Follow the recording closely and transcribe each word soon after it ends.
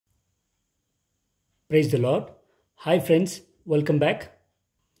Praise the Lord. Hi friends, welcome back.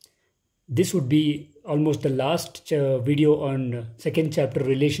 This would be almost the last video on second chapter,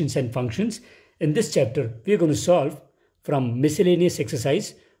 relations and functions. In this chapter, we are going to solve from miscellaneous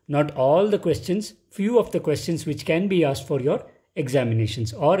exercise, not all the questions, few of the questions which can be asked for your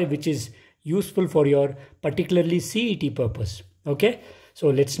examinations or which is useful for your particularly CET purpose. Okay, so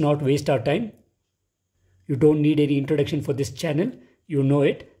let's not waste our time. You don't need any introduction for this channel. You know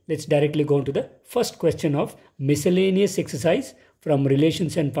it. Let's directly go on to the first question of miscellaneous exercise from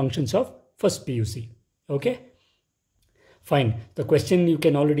relations and functions of first PUC. Okay. Fine. The question you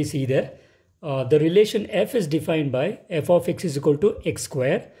can already see there. The relation f is defined by f of x is equal to x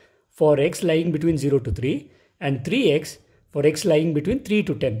square for x lying between 0 to 3 and 3x for x lying between 3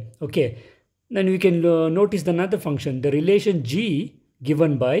 to 10. Okay. Then we can notice another function. The relation g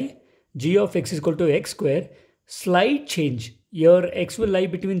given by g of x is equal to x square. Slight change. Here x will lie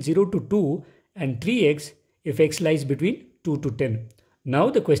between 0 to 2 and 3x if x lies between 2 to 10. Now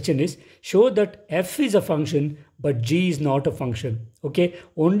the question is, show that f is a function but g is not a function. Okay,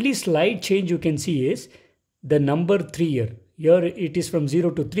 only slight change you can see is the number 3 here. Here it is from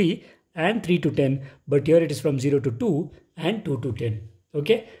 0 to 3 and 3 to 10, but here it is from 0 to 2 and 2 to 10.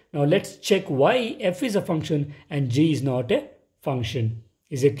 Okay, now let's check why f is a function and g is not a function.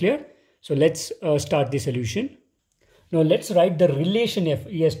 Is it clear? So let's start the solution. Now let's write the relation f.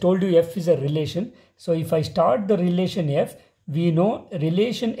 He has told you f is a relation. So if I start the relation f, we know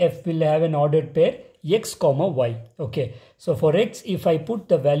relation f will have an ordered pair x comma y. Okay. So for x, if I put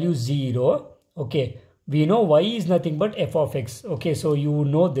the value 0, okay, we know y is nothing but f of x. Okay. So you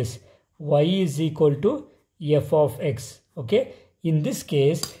know this. Y is equal to f of x. Okay. In this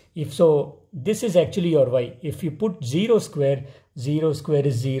case, if so, this is actually your y. If you put 0 square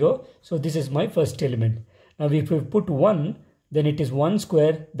is 0. So this is my first element. Now if you put 1, then it is 1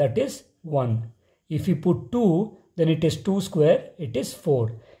 square, that is 1. If you put 2, then it is 2 square, it is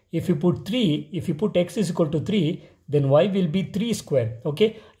 4. If you put 3, if you put x is equal to 3, then y will be 3 square.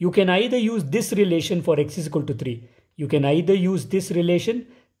 Okay, you can either use this relation for x is equal to 3. You can either use this relation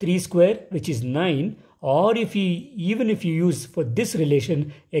 3 square, which is 9, or even if you use for this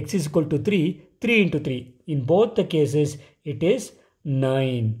relation x is equal to 3, 3 into 3. In both the cases, it is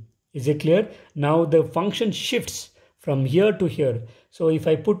 9. Is it clear? Now the function shifts from here to here. So if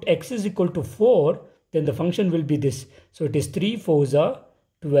I put x is equal to 4, then the function will be this. So it is 3 4s are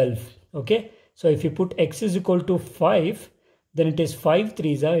 12. Okay. So if you put x is equal to 5, then it is 5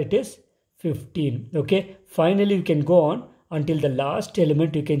 3s are, it is 15. Okay. Finally, you can go on until the last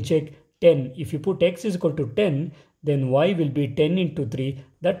element. You can check 10. If you put x is equal to 10, then y will be 10 into 3.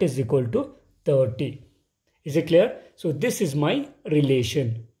 That is equal to 30. Is it clear? So this is my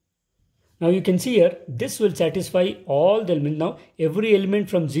relation. Now you can see here, this will satisfy all the elements. Now every element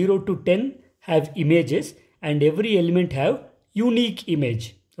from 0 to 10 have images and every element have unique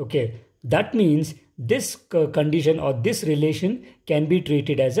image. Okay, that means this condition or this relation can be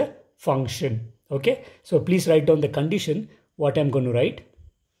treated as a function. Okay, so please write down the condition, what I'm going to write.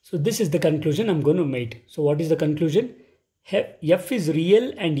 So this is the conclusion I'm going to make. So what is the conclusion? F is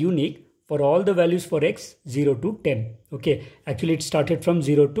real and unique for all the values for x 0 to 10. Okay, actually it started from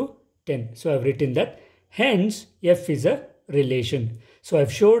 0 to 10. So I've written that. Hence, f is a relation. So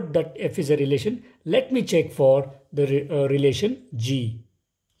I've showed that f is a relation. Let me check for the relation g.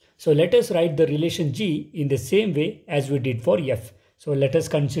 So let us write the relation g in the same way as we did for f. So let us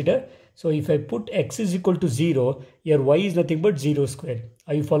consider. So if I put x is equal to 0, here y is nothing but 0 square.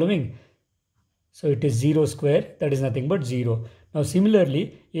 Are you following? So it is 0 square, that is nothing but 0. Now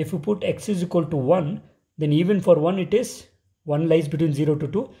similarly, if you put x is equal to 1, then even for 1 it is 1 lies between 0 to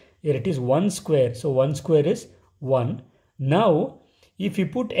 2. Here it is 1 square. So 1 square is 1. Now, if you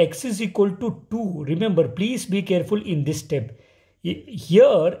put x is equal to 2, remember, please be careful in this step.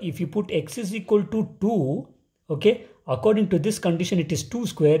 Here, if you put x is equal to 2, okay, according to this condition, it is 2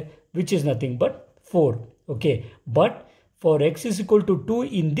 square, which is nothing but 4. Okay, but for x is equal to 2,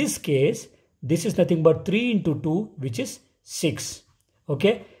 in this case, this is nothing but 3 into 2, which is 6.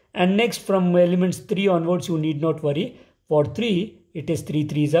 Okay, and next from elements 3 onwards, you need not worry. For 3, it is 3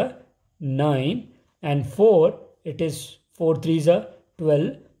 3s are 9 and 4, it is 4 3s are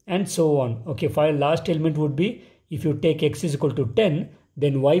 12 and so on. Okay, for last element would be, if you take x is equal to 10,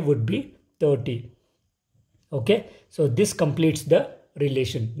 then y would be 30. Okay, so this completes the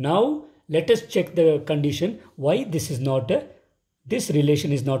relation. Now let us check the condition why this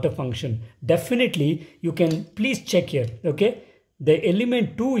relation is not a function. Definitely you can please check here. Okay, the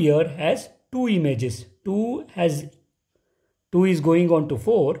element 2 here has 2 images. 2 has 2 is going on to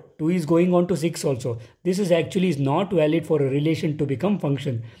 4, 2 is going on to 6 also. This is actually is not valid for a relation to become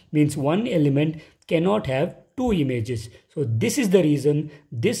function. Means one element cannot have two images. So this is the reason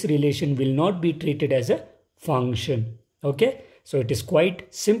this relation will not be treated as a function. Okay. So it is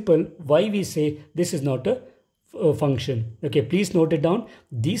quite simple why we say this is not a function. Okay. Please note it down.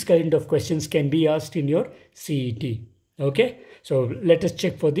 These kind of questions can be asked in your CET. Okay. So let us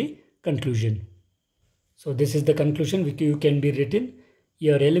check for the conclusion. So this is the conclusion which you can be written.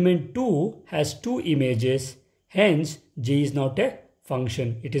 Your element 2 has two images. Hence, G is not a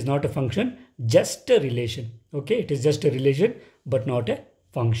function. It is not a function, just a relation. Okay, it is just a relation, but not a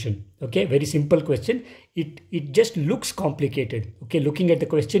function. Okay, very simple question. It just looks complicated. Okay, looking at the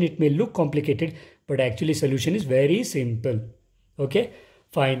question, it may look complicated, but actually solution is very simple. Okay,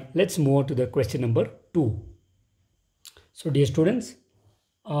 fine. Let's move on to the question number 2. So dear students,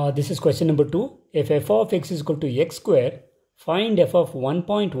 this is question number 2. If f of x is equal to x square, find f of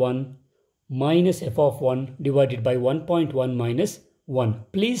 1.1 minus f of 1 divided by 1.1 minus 1.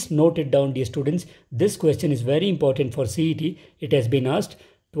 Please note it down, dear students. This question is very important for CET. It has been asked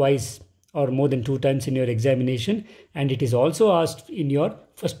twice or more than 2 times in your examination, and it is also asked in your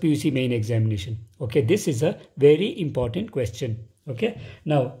first PUC main examination. Okay, this is a very important question. Okay,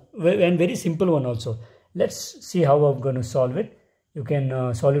 now, and very simple one also. Let's see how I'm going to solve it. You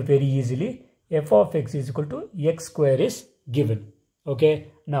can solve it very easily. F of x is equal to x square is given. Okay.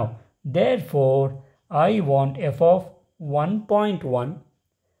 Now, therefore, I want f of 1.1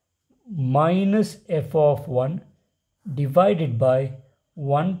 minus f of 1 divided by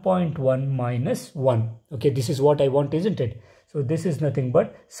 1.1 minus 1. Okay. This is what I want, isn't it? So, this is nothing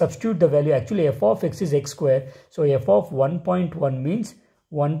but substitute the value. Actually, f of x is x square. So, f of 1.1 means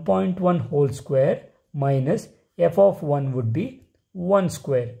 1.1 whole square minus f of 1 would be 1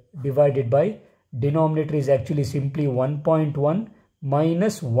 square divided by denominator is actually simply 1.1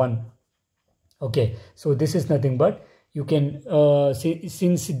 minus 1. Okay, so this is nothing but you can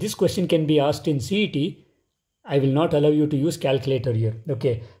since this question can be asked in CET, I will not allow you to use calculator here.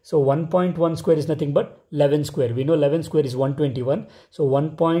 Okay, so 1.1 square is nothing but 11 square. We know 11 square is 121. So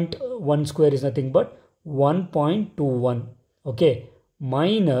 1.1 square is nothing but 1.21. Okay,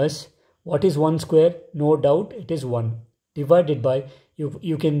 minus what is 1 square? No doubt it is 1. Divided by,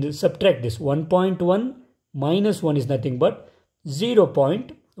 you can subtract this. 1.1 minus 1 is nothing but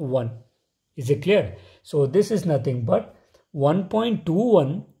 0.1. Is it clear? So this is nothing but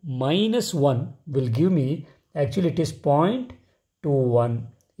 1.21 minus 1 will give me, actually it is 0.21.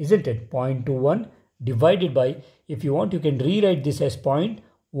 Isn't it? 0.21 divided by, if you want you can rewrite this as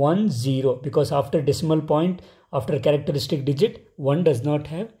 0.10, because after decimal point, after characteristic digit, 1 does not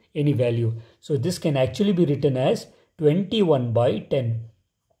have any value. So this can actually be written as 21 by 10.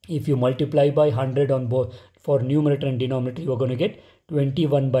 If you multiply by 100 on both for numerator and denominator, you are going to get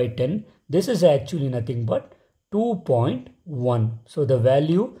 21 by 10. This is actually nothing but 2.1. So the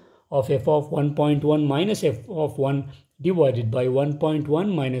value of f of 1.1 minus f of 1 divided by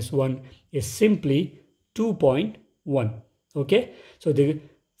 1.1 minus 1 is simply 2.1. Okay. So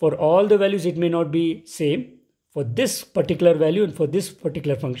for all the values it may not be same. For this particular value and for this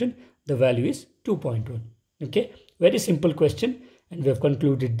particular function, the value is 2.1. Okay. Very simple question, and we have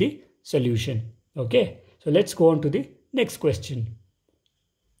concluded the solution. Okay. So let's go on to the next question.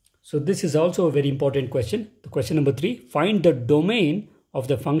 So this is also a very important question. The question number 3, find the domain of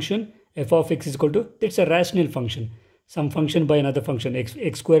the function f of x is equal to, it's a rational function, some function by another function, x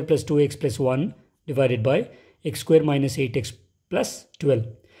square plus 2x plus 1 divided by x square minus 8x plus 12.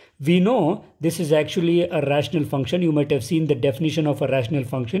 We know this is actually a rational function. You might have seen the definition of a rational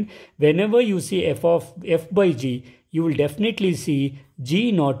function. Whenever you see f by g, you will definitely see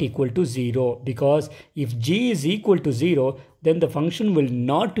g not equal to 0, because if g is equal to 0, then the function will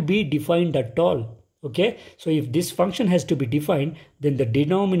not be defined at all. Okay, so if this function has to be defined, then the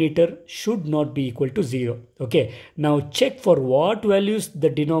denominator should not be equal to 0. Okay, now check for what values the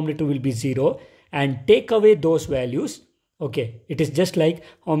denominator will be 0 and take away those values. Okay, it is just like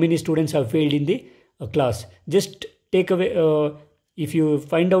how many students have failed in the class. Just take away, if you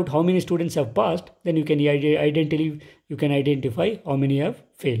find out how many students have passed, then you can identify how many have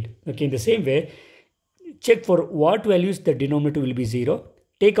failed. Okay, in the same way, check for what values the denominator will be 0.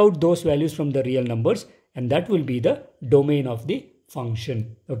 Take out those values from the real numbers, and that will be the domain of the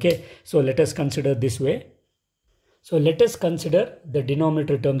function. Okay, so let us consider this way. So let us consider the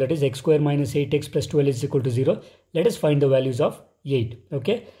denominator term, that is x square minus 8x plus 12 is equal to 0. Let us find the values of 8.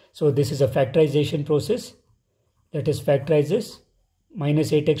 Okay, so this is a factorization process. Let us factorize this.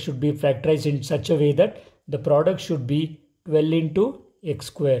 Minus 8x should be factorized in such a way that the product should be 12 into x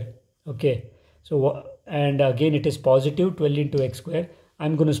square. Okay, so and again it is positive 12 into x square,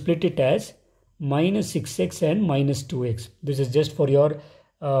 I'm going to split it as minus 6x and minus 2x. This is just for your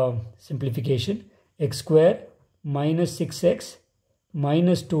simplification. X square minus 6x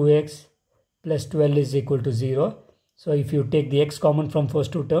minus 2x plus 12 is equal to 0. So if you take the x common from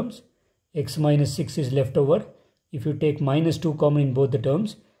first two terms, x minus 6 is left over. If you take minus 2 common in both the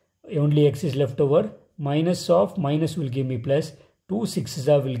terms, only x is left over. Minus of minus will give me plus. 2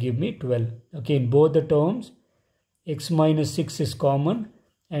 6s will give me 12. Okay, in both the terms, x minus 6 is common.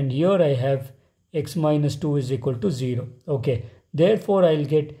 And here I have x minus 2 is equal to 0. Okay, therefore I'll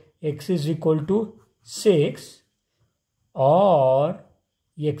get x is equal to 6 or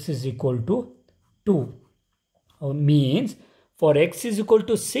x is equal to 2. Means for x is equal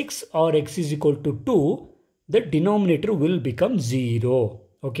to 6 or x is equal to 2, the denominator will become 0.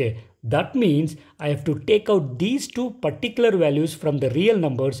 Okay, that means I have to take out these two particular values from the real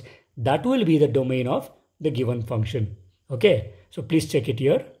numbers. That will be the domain of the given function. Okay, so please check it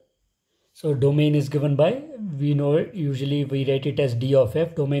here. So domain is given by, we know it, usually we write it as d of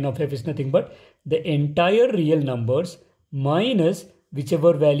f. Domain of f is nothing but the entire real numbers minus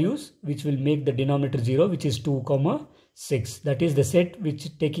whichever values which will make the denominator 0, which is 2, 6. That is the set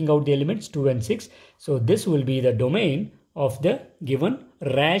which taking out the elements 2 and 6. So this will be the domain of the given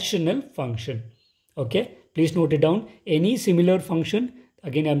rational function. Okay, please note it down. Any similar function,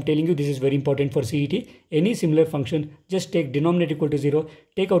 again I'm telling you this is very important for CET. Any similar function, just take denominator equal to 0,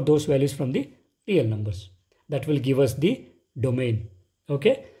 take out those values from the real numbers. That will give us the domain.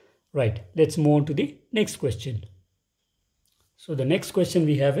 Okay, right, let's move on to the next question. So the next question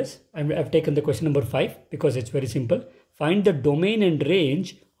we have is, I've taken the question number 5 because it's very simple. Find the domain and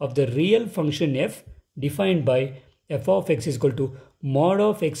range of the real function f defined by f of x is equal to mod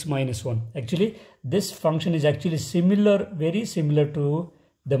of x minus 1. Actually, this function is actually similar, very similar to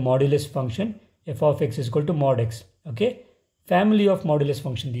the modulus function. F of x is equal to mod x. Okay, family of modulus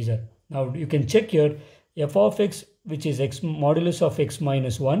function these are. Now you can check here, f of x, which is x modulus of x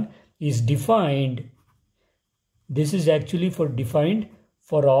minus 1, is defined. This is actually for defined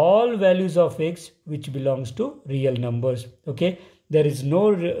for all values of x which belongs to real numbers. Okay, there is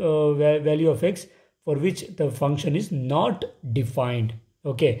no value of x for which the function is not defined.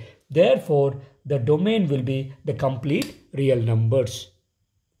 Okay, therefore the domain will be the complete real numbers.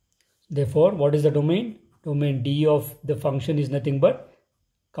 Therefore, what is the domain? Domain d of the function is nothing but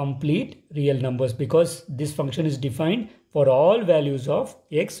complete real numbers, because this function is defined for all values of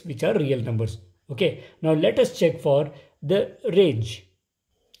x which are real numbers. Okay, now let us check for the range.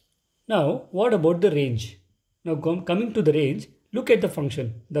 Now, what about the range? Now, coming to the range, look at the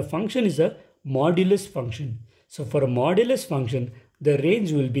function. The function is a modulus function. So, for a modulus function, the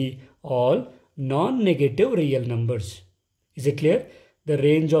range will be all non-negative real numbers. Is it clear? The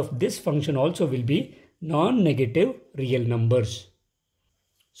range of this function also will be non-negative real numbers.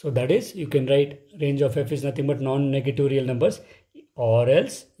 So, that is, you can write range of f is nothing but non-negative real numbers. Or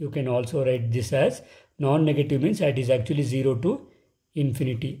else you can also write this as non-negative, means it is actually 0 to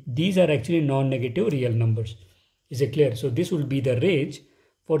infinity. These are actually non-negative real numbers. Is it clear? So this will be the range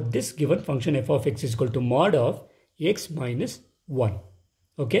for this given function f of x is equal to mod of x minus 1.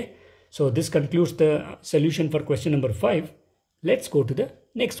 Okay. So this concludes the solution for question number 5. Let's go to the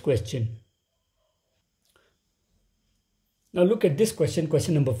next question. Now look at this question,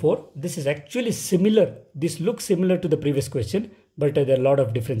 question number 4. This is actually similar. This looks similar to the previous question, but there are a lot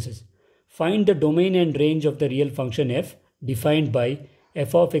of differences. Find the domain and range of the real function f defined by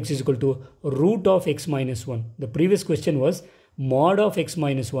f of x is equal to root of x minus 1. The previous question was mod of x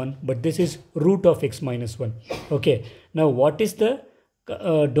minus 1, but this is root of x minus 1. Okay. Now what is the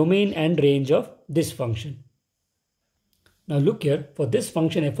domain and range of this function? Now look here, for this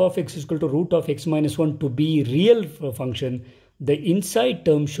function f of x is equal to root of x minus 1 to be real function, the inside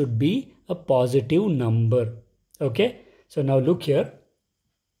term should be a positive number. Okay. So now look here.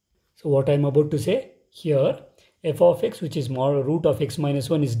 So what I am about to say here, f of x, which is root of x minus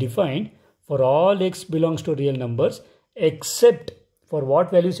 1, is defined for all x belongs to real numbers, except for what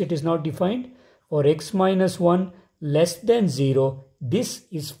values it is not defined. For x minus 1 less than 0, this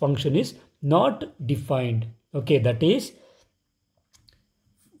function is not defined. Okay, that is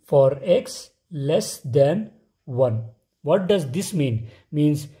for x less than 1. What does this mean?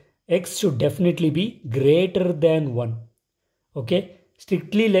 Means x should definitely be greater than 1. Okay,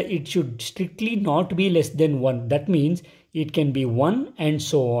 it should strictly not be less than 1. That means it can be 1 and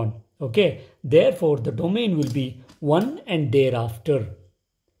so on. Okay, therefore the domain will be 1 and thereafter.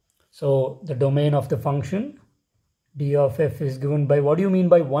 So the domain of the function d of f is given by, what do you mean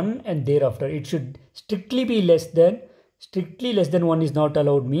by 1 and thereafter? It should strictly be less than 1 is not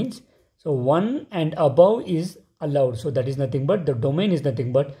allowed, means So 1 and above is allowed. So that is nothing but, the domain is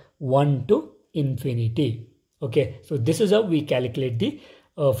nothing but 1 to infinity. Okay, so this is how we calculate the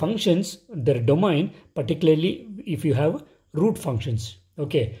functions, their domain, particularly if you have root functions.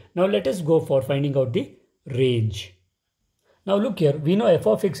 Okay, now let us go for finding out the range. Now look here, we know f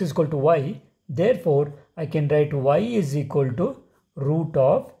of x is equal to y. Therefore, I can write y is equal to root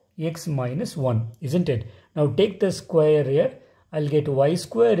of x minus 1, isn't it? Now take the square here. I'll get y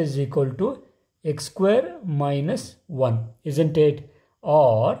square is equal to x square minus 1, isn't it?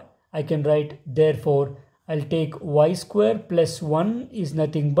 Or I can write, therefore, I'll take y square plus 1 is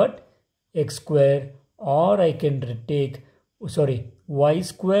nothing but x square, or I can take, y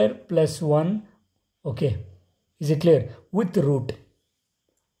square plus 1, okay, is it clear, with root.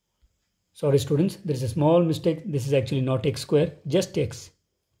 Sorry students, there is a small mistake. This is actually not x square, just x,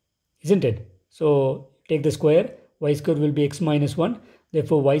 isn't it? So take the square, y square will be x minus 1.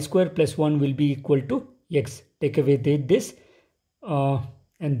 Therefore, y square plus 1 will be equal to x. Take away this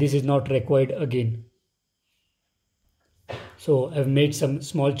and this is not required again. So I've made some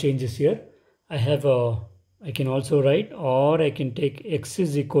small changes here. I can also write, or I can take x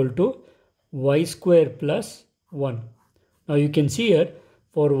is equal to y square plus 1. Now you can see here,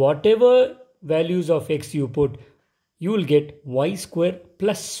 for whatever values of x you put, you will get y square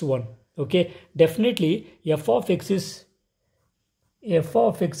plus 1. Okay, definitely f of x is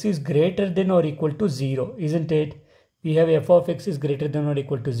greater than or equal to 0, isn't it? We have f of x is greater than or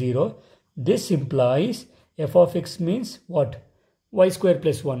equal to 0. This implies f of x means what? Y square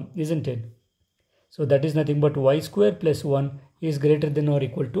plus 1, isn't it? So that is nothing but y square plus 1 is greater than or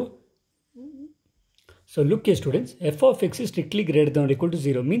equal to. So look here students, f of x is strictly greater than or equal to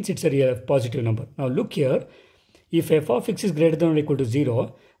 0, means it's a real positive number. Now look here, if f of x is greater than or equal to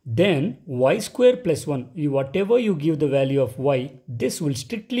 0, then y square plus 1, whatever you give the value of y, this will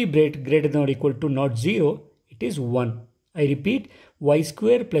strictly be greater than or equal to not 0, it is 1. I repeat, y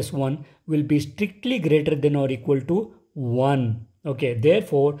square plus 1 will be strictly greater than or equal to 1. Okay,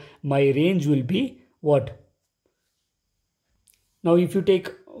 therefore my range will be what? Now if you take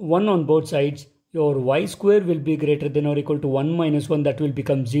 1 on both sides, your y square will be greater than or equal to 1 minus 1, that will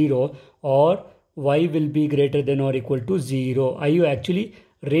become 0, or y will be greater than or equal to 0. Actually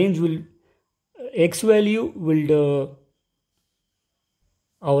range will, x value will,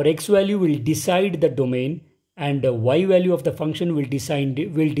 our x value will decide the domain, and the y value of the function will decide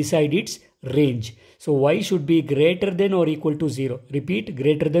its range. So y should be greater than or equal to 0. Repeat,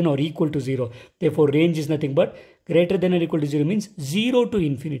 greater than or equal to 0. Therefore range is nothing but greater than or equal to 0 means 0 to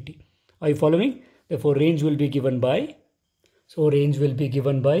infinity. Are you following? Therefore range will be given by,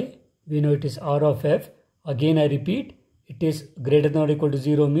 we know it is r of f. Again I repeat, it is greater than or equal to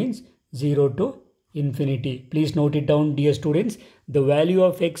 0 means 0 to infinity. Please note it down, dear students. The value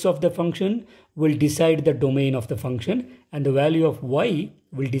of x of the function will decide the domain of the function, and the value of y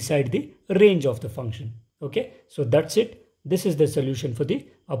will decide the range of the function. Okay, so that's it. This is the solution for the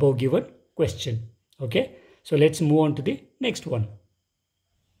above given question. Okay, so let's move on to the next one.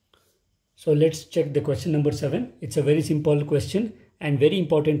 So let's check the question number 7. It's a very simple question and very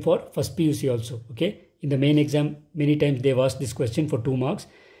important for first PUC also. Okay, in the main exam, many times they've asked this question for 2 marks.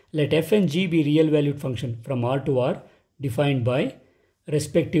 Let f and g be real valued function from R to R defined by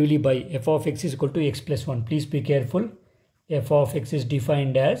respectively by f of x is equal to x plus 1. Please be careful. F of x is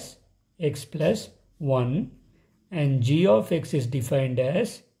defined as x plus 1 and g of x is defined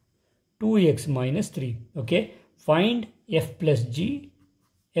as 2x minus 3. Okay, find f plus g,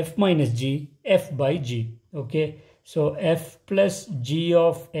 f minus g, f by g. Okay, so f plus g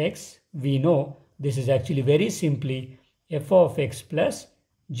of x, we know this is actually very simply f of x plus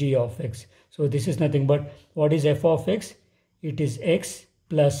g of x. So this is nothing but, what is f of x? It is x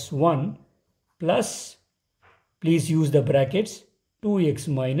plus 1 plus, please use the brackets, 2x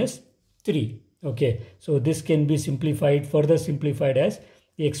minus 3. Okay, so this can be simplified, further simplified as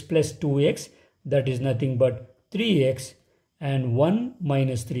x plus 2x, that is nothing but 3x, and 1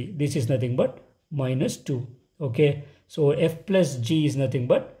 minus 3, this is nothing but minus 2. Okay, so f plus g is nothing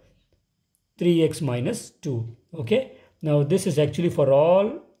but 3x minus 2. Okay, now this is actually for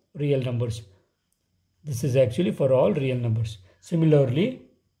all real numbers. This is actually for all real numbers. Similarly,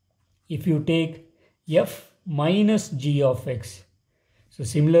 if you take f minus g of x, so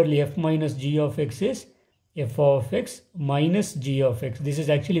similarly f minus g of x is f of x minus g of x. This is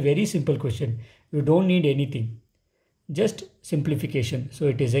actually very simple question. You don't need anything, just simplification. So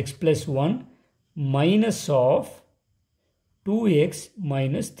it is x plus 1 minus of 2x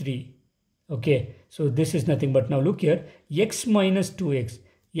minus 3. Okay, so this is nothing but, now look here, x minus 2x.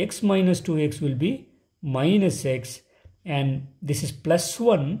 X minus 2x will be minus x, and this is plus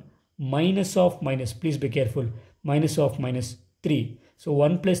 1 minus of minus, please be careful, minus of minus 3. So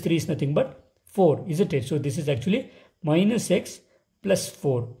 1 plus 3 is nothing but 4, isn't it? So this is actually minus x plus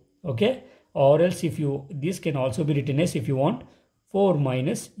 4, okay? Or else if you, this can also be written as, if you want, 4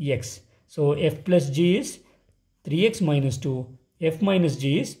 minus x. So f plus g is 3x minus 2, f minus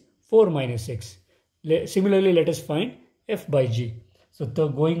g is 4 minus x. Similarly, let us find f by g. So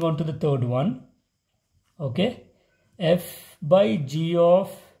going on to the third one, okay, f by g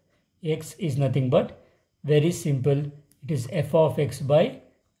of x is nothing but, very simple, it is f of x by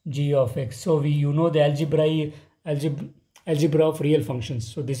g of x. So you know the algebra of real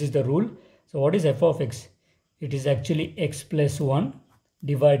functions. So this is the rule. So what is f of x? It is actually x plus 1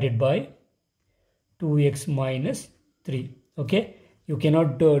 divided by 2x minus 3. Okay, you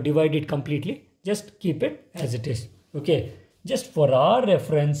cannot divide it completely, just keep it as it is. Okay, just for our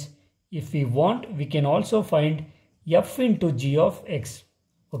reference, if we want, we can also find f into g of x.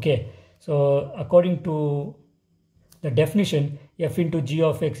 Okay, so according to the definition, f into g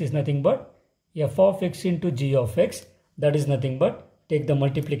of x is nothing but f of x into g of x. That is nothing but, take the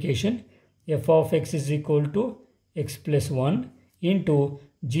multiplication, f of x is equal to x plus 1 into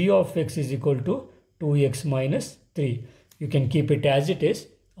g of x is equal to 2x minus 3. You can keep it as it is,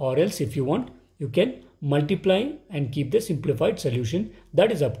 or else if you want, you can multiply and keep the simplified solution.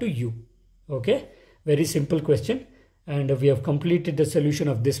 That is up to you. Okay, very simple question, and we have completed the solution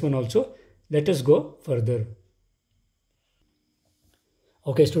of this one also. Let us go further.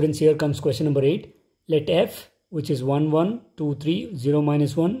 Okay students, here comes question number 8. Let f, which is 1, 1, 2, 3, 0,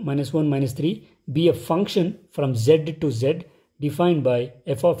 minus 1, minus 1, minus 3, be a function from z to z defined by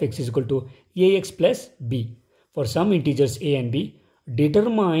f of x is equal to ax plus b. For some integers a and b,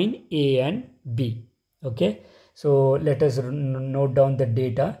 determine a and b. Okay, so let us note down the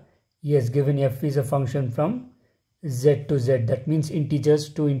data. He has given f is a function from z to z. That means integers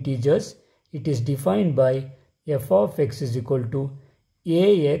to integers. It is defined by f of x is equal to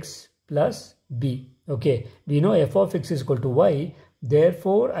ax plus b. Okay, we know f of x is equal to y.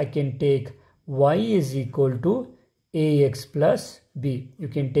 Therefore, I can take y is equal to ax plus b. You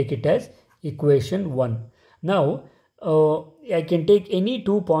can take it as equation 1. Now, I can take any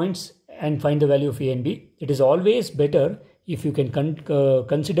 2 points and find the value of a and b. It is always better if you can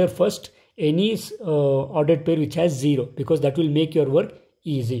consider first any ordered pair which has 0, because that will make your work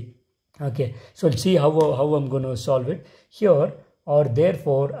easy. Okay, so let's see how I'm going to solve it. Here, or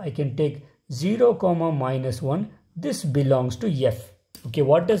therefore, I can take 0 comma minus 1. This belongs to f. Okay,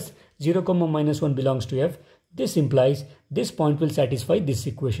 what does 0 comma minus 1 belongs to f? This implies this point will satisfy this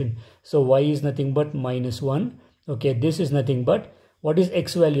equation. So y is nothing but minus 1. Okay, this is nothing but, what is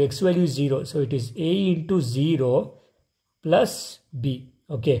x value? X value is 0. So it is a into 0 plus b.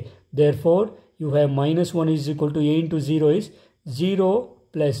 Okay, therefore you have minus 1 is equal to a into 0 is 0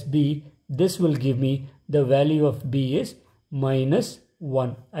 plus b. This will give me the value of b is minus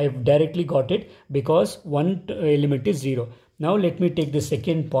 1. I have directly got it because one element is 0. Now let me take the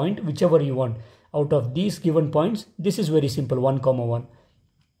second point, whichever you want. Out of these given points, this is very simple, 1 comma 1.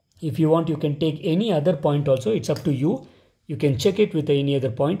 If you want, you can take any other point also. It's up to you. You can check it with any other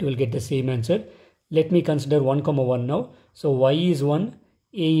point. You will get the same answer. Let me consider 1 comma 1 now. So y is 1,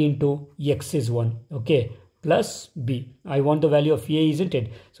 a into x is 1. Okay, plus b. I want the value of a, isn't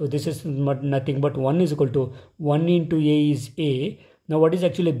it? So this is nothing but 1 is equal to 1 into a is a. Now what is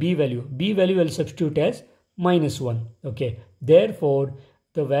actually b value? B value I'll substitute as minus 1. Okay, therefore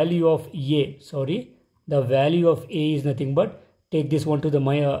the value of the value of a is nothing but, take this one to the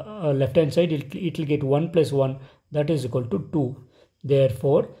left hand side, it will get 1 plus 1, that is equal to 2.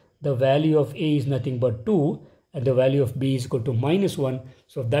 Therefore the value of a is nothing but 2 and the value of b is equal to minus 1.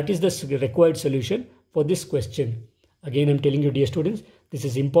 So that is the required solution for this question. Again, I'm telling you, dear students, this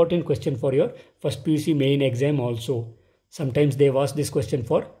is important question for your first PUC main exam also. Sometimes they've asked this question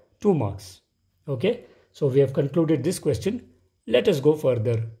for 2 marks. Okay, so we have concluded this question. Let us go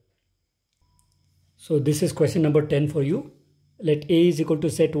further. So this is question number 10 for you. Let a is equal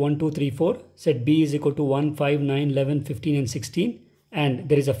to set 1, 2, 3, 4. Set b is equal to 1, 5, 9, 11, 15 and 16. And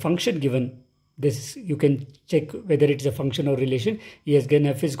there is a function given. This you can check whether it is a function or relation. He has given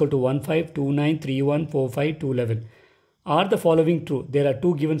f is equal to 1, 5, 2, 9, 3, 1, 4, 5, 2, 11. Are the following true? There are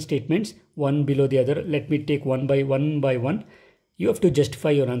 2 given statements, one below the other. Let me take one by one. You have to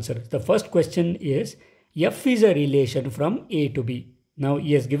justify your answer. The first question is, f is a relation from a to b. Now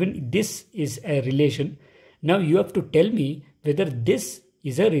he has given this is a relation. Now you have to tell me whether this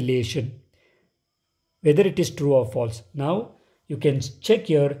is a relation, whether it is true or false. Now you can check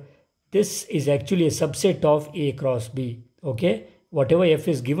here. This is actually a subset of a cross b. Okay, whatever f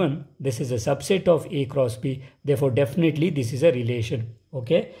is given, this is a subset of a cross b. Therefore definitely this is a relation.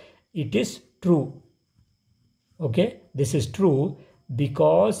 Okay, it is true. Okay, this is true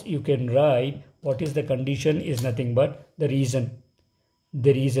because you can write what is the condition is nothing but the reason.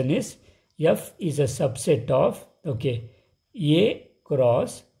 The reason is F is a subset of, okay, A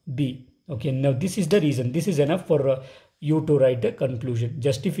cross B. Okay, now this is the reason. This is enough for you to write the conclusion.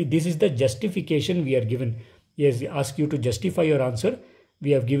 This is the justification we are given. Yes, ask you to justify your answer.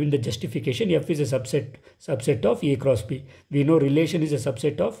 We have given the justification. F is a subset of A cross B. We know relation is a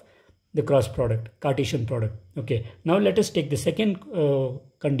subset of the cross product, Cartesian product. Okay, now let us take the second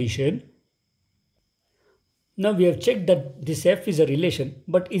condition. Now we have checked that this F is a relation,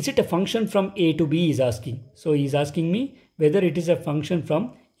 but is it a function from A to B is asking. So he is asking me whether it is a function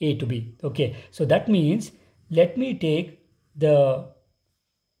from A to B. Okay, so that means let me take the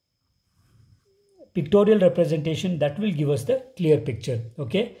pictorial representation that will give us the clear picture.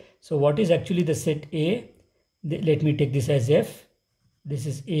 Okay, so what is actually the set A? Let me take this as F. This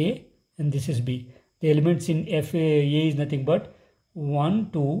is A and this is B. The elements in F A is nothing but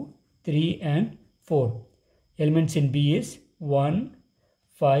 1, 2, 3 and 4. Elements in B is 1,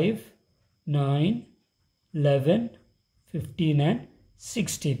 5, 9, 11, 15 and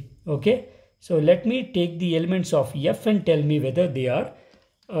 16. Okay, so let me take the elements of F and tell me whether they are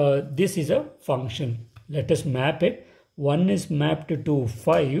this is a function. Let us map it. 1 is mapped to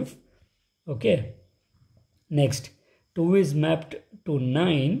 5. Okay, next 2 is mapped to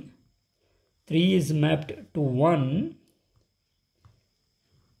 9. 3 is mapped to 1.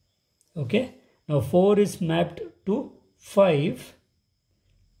 Okay, now 4 is mapped to 5.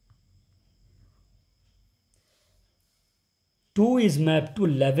 2 is mapped to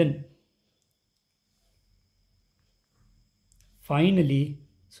 11. Finally,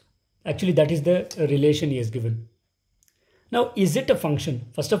 actually that is the relation he has given. Now, is it a function?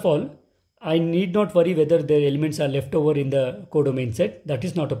 First of all, I need not worry whether the elements are left over in the codomain set. That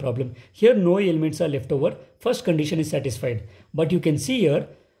is not a problem. Here no elements are left over. First condition is satisfied. But you can see here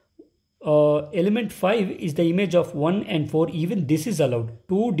element 5 is the image of 1 and 4. Even this is allowed.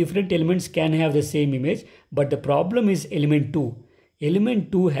 Two different elements can have the same image. But the problem is element 2.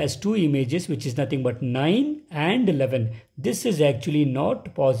 Element 2 has two images, which is nothing but 9 and 11. This is actually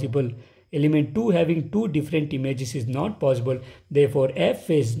not possible. Element 2 having two different images is not possible. Therefore, F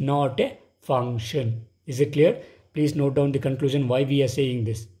is not a function. Is it clear? Please note down the conclusion why we are saying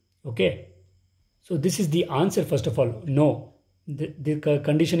this. Okay. So this is the answer first of all. No. The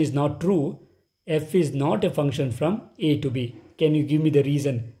condition is not true. F is not a function from A to B. Can you give me the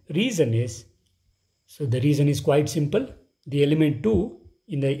reason? Reason is, so the reason is quite simple. The element 2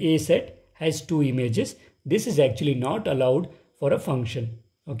 in the A set has two images. This is actually not allowed for a function.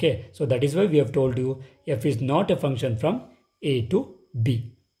 Okay, so that is why we have told you F is not a function from A to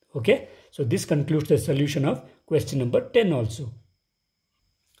B. Okay, so this concludes the solution of question number 10 also.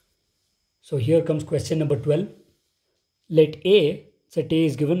 So here comes question number 12. Let A, set A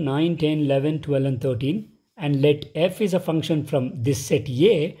is given 9, 10, 11, 12 and 13, and let F is a function from this set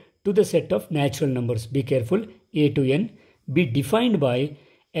A to the set of natural numbers. Be careful, A to N, be defined by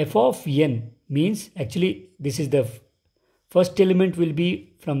F of N, means actually this is the first element will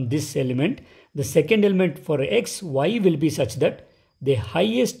be from this element. The second element for X, Y will be such that the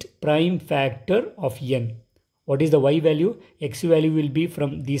highest prime factor of N. What is the Y value? X value will be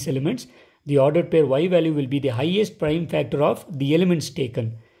from these elements. The ordered pair Y value will be the highest prime factor of the elements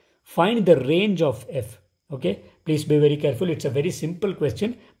taken. Find the range of F. Okay, please be very careful. It's a very simple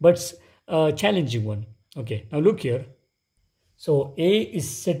question, but a challenging one. Okay, now look here. So A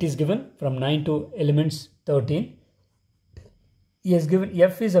set is given from 9 to elements 13. He has given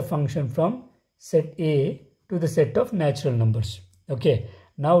F is a function from set A to the set of natural numbers. Okay,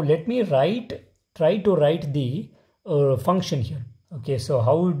 now let me try to write the function here. Okay, so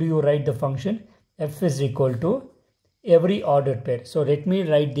how do you write the function? F is equal to every ordered pair. So let me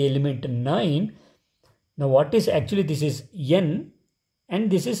write the element 9. Now what is actually, this is N and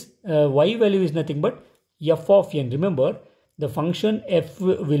this is Y value is nothing but F of N. Remember, the function F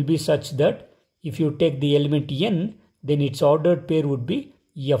will be such that if you take the element N, then its ordered pair would be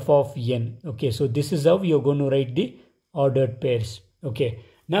F of N. Okay, so this is how you're going to write the ordered pairs. Okay,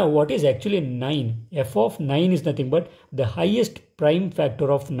 now what is actually 9? F of 9 is nothing but the highest prime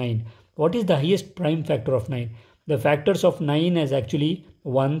factor of 9. What is the highest prime factor of 9? The factors of 9 is actually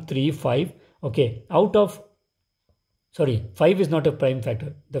 1, 3, 5. Okay, 5 is not a prime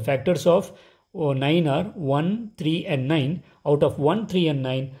factor. The factors of 9 are 1, 3 and 9. Out of 1, 3 and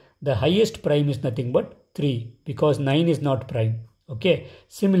 9, the highest prime is nothing but 3 because 9 is not prime. Okay,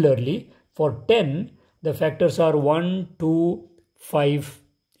 similarly for 10, the factors are 1, 2, 5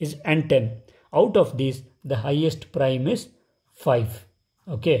 and 10. Out of these, the highest prime is 5.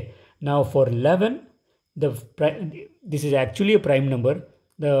 Okay, Now for 11, this is actually a prime number.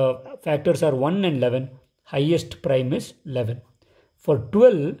 The factors are 1 and 11. Highest prime is 11. For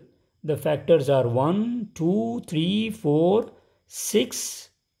 12, the factors are 1, 2, 3, 4, 6,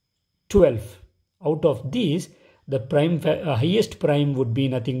 12. Out of these, the highest prime would be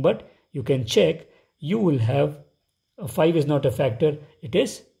nothing but, you can check, you will have 5 is not a factor, it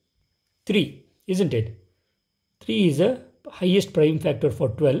is 3, isn't it? 3 is a highest prime factor for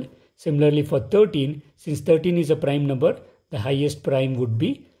 12. Similarly for 13, since 13 is a prime number, the highest prime would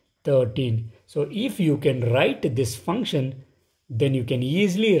be 13. So if you can write this function, then you can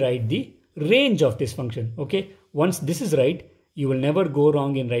easily write the range of this function. Okay, once this is right, you will never go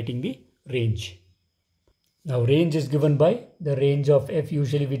wrong in writing the range. Now range is given by the range of f,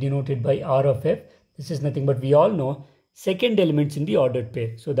 usually we denote it by R of f. This is nothing but, we all know, second elements in the ordered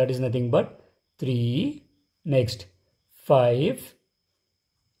pair. So that is nothing but 3, next 5,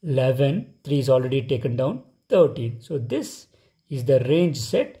 11, 3 is already taken down, 13. So this is the range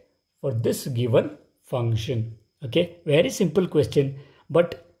set for this given function. Okay, very simple question,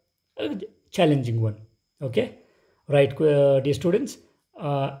 but a challenging one. Okay, right, dear students,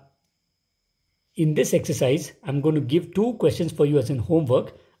 in this exercise, I'm going to give 2 questions for you as in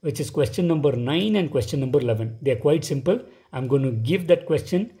homework, which is question number 9 and question number 11. They are quite simple. I'm going to give that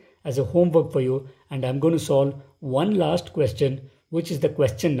question as a homework for you, and I'm going to solve one last question, which is the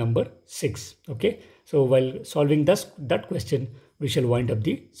question number 6. Okay, so while solving that question, we shall wind up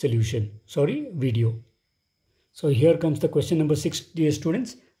the video. So here comes the question number 6, dear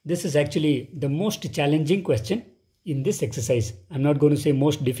students. This is actually the most challenging question in this exercise. I'm not going to say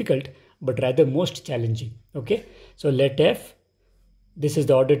most difficult, but rather most challenging. Okay, so let f, this is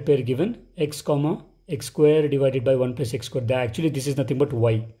the ordered pair given, x comma x square divided by 1 plus x square. Actually this is nothing but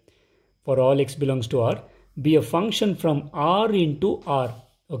y. For all x belongs to R, be a function from R into R.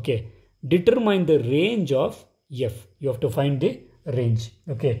 Okay, determine the range of f. You have to find the range.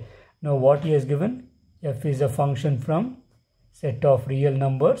 Okay, now what he has given, f is a function from set of real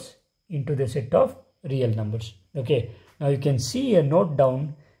numbers into the set of real numbers. Okay, now you can see a note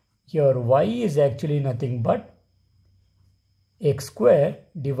down here, y is actually nothing but x square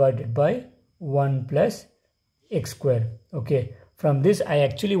divided by 1 plus x square. Okay, from this I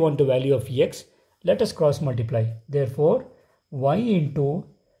actually want the value of x. Let us cross multiply. Therefore, y into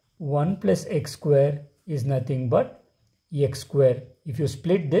 1 plus x square is nothing but x square. If you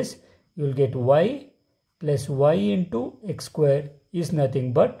split this, you will get y plus y into x square is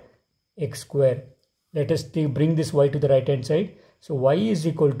nothing but x square. Let us bring this y to the right hand side. So y is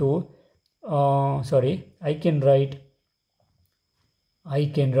equal to, I can write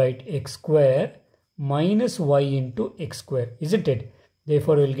x square minus y into x square, isn't it?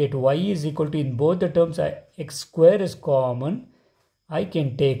 Therefore, we will get y is equal to, in both the terms, x square is common. I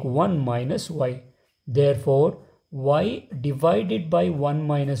can take 1 minus y. Therefore, y divided by 1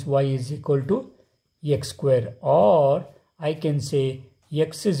 minus y is equal to x square. Or I can say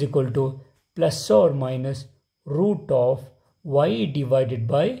x is equal to plus or minus root of y divided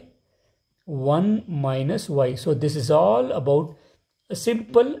by 1 minus y. So this is all about a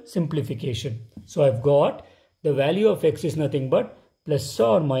simple simplification. So I've got the value of x is nothing but plus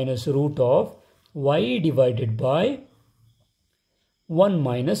or minus root of y divided by 1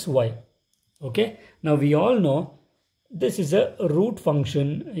 minus y. Okay, now we all know this is a root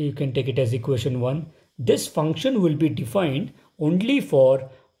function. You can take it as equation 1. This function will be defined only for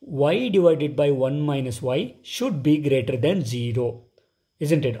y divided by 1 minus y should be greater than 0,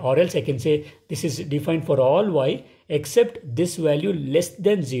 isn't it? Or else I can say this is defined for all y except this value less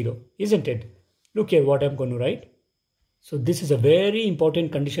than 0, isn't it? Look here what I'm going to write. So this is a very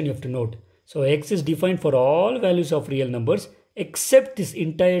important condition you have to note. So x is defined for all values of real numbers except this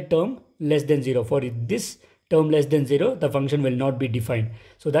entire term less than 0. For this term less than 0, the function will not be defined.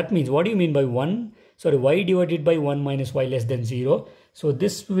 So that means, what do you mean by y divided by 1 minus y less than 0? So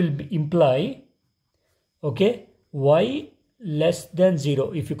this will imply, okay, y less than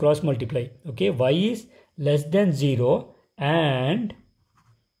 0 if you cross multiply. Okay, y is less than 0 and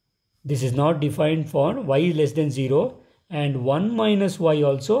this is not defined for y is less than 0 and 1 minus y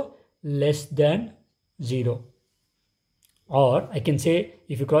also less than 0. Or I can say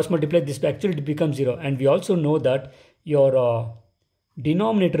if you cross multiply, this actually becomes 0. And we also know that your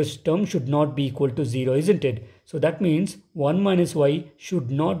denominator's term should not be equal to 0, isn't it? So that means 1 minus y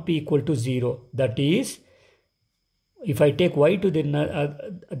should not be equal to 0. That is, if I take y to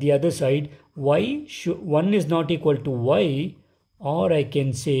the other side, 1 is not equal to y, or I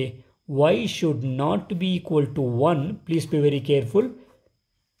can say y should not be equal to 1. Please be very careful.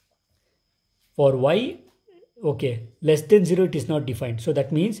 For y, okay, less than 0 it is not defined. So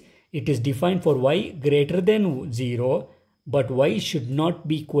that means it is defined for y greater than 0, but y should not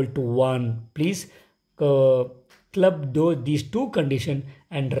be equal to 1. Please club these two conditions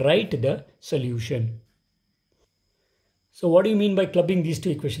and write the solution. So what do you mean by clubbing these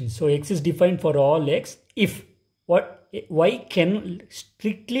two equations? So x is defined for all x if what y can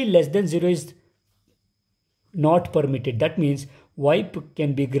strictly less than 0 is not permitted. That means y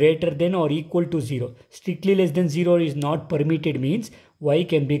can be greater than or equal to 0. Strictly less than 0 is not permitted means y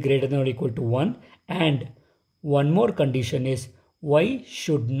can be greater than or equal to 1. And one more condition is y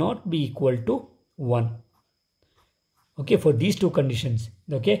should not be equal to 1. Okay, for these two conditions.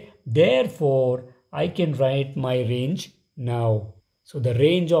 Okay, therefore I can write my range now. So the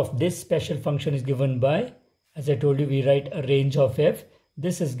range of this special function is given by, as I told you, we write a range of f.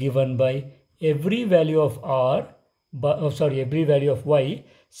 This is given by every value of r, every value of y,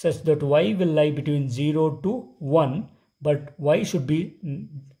 such that y will lie between 0 to 1, but y should be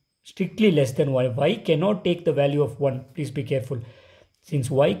strictly less than 1. Y cannot take the value of 1. Please be careful. Since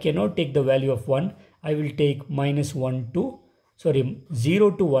y cannot take the value of 1, I will take minus 1 to,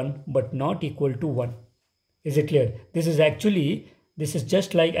 0 to 1, but not equal to 1. Is it clear? This is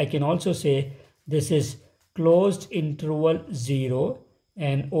just like I can also say this is closed interval 0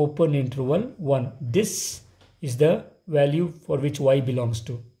 and open interval 1. This is the value for which y belongs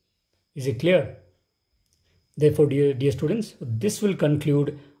to. Is it clear? Therefore, dear students, this will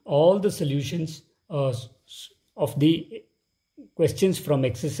conclude all the solutions of the questions from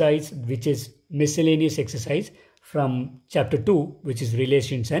exercise, which is miscellaneous exercise from chapter 2, which is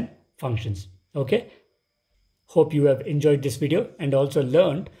relations and functions. Okay. Hope you have enjoyed this video and also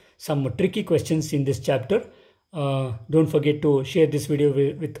learned some tricky questions in this chapter. Don't forget to share this video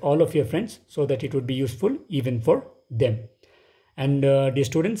with all of your friends so that it would be useful even for them. And dear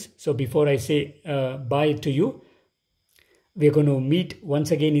students, so before I say bye to you, we're going to meet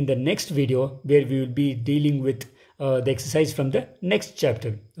once again in the next video where we will be dealing with the exercise from the next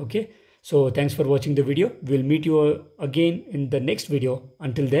chapter. Okay. So thanks for watching the video. We'll meet you again in the next video.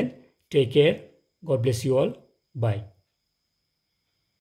 Until then, take care. God bless you all. Bye.